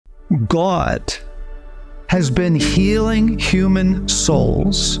God has been healing human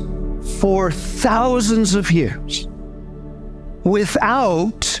souls for thousands of years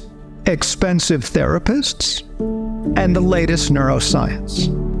without expensive therapists and the latest neuroscience.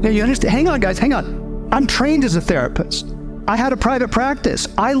 Now you understand? Hang on, guys, hang on. I'm trained as a therapist. I had a private practice.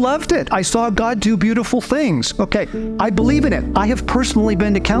 I loved it. I saw God do beautiful things. Okay, I believe in it. I have personally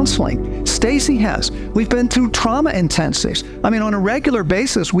been to counseling. Stacy has. We've been through trauma intensives. I mean, on a regular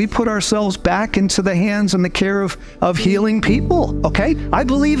basis, we put ourselves back into the hands and the care of healing people. Okay, I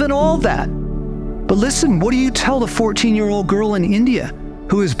believe in all that. But listen, what do you tell the 14-year-old girl in India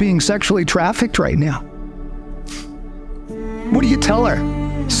who is being sexually trafficked right now? What do you tell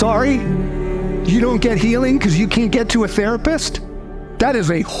her? Sorry? You don't get healing because you can't get to a therapist? That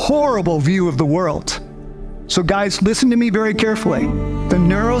is a horrible view of the world. So guys, listen to me very carefully. The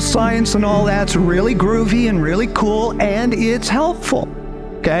neuroscience and all that's really groovy and really cool, and it's helpful.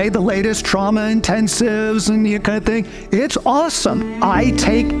 Okay, the latest trauma intensives and that kind of thing, it's awesome. I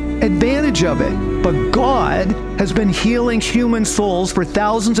take advantage of it. But God has been healing human souls for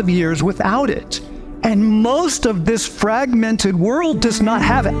thousands of years without it. And most of this fragmented world does not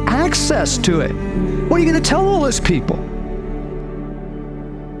have access to it. What are you going to tell all those people?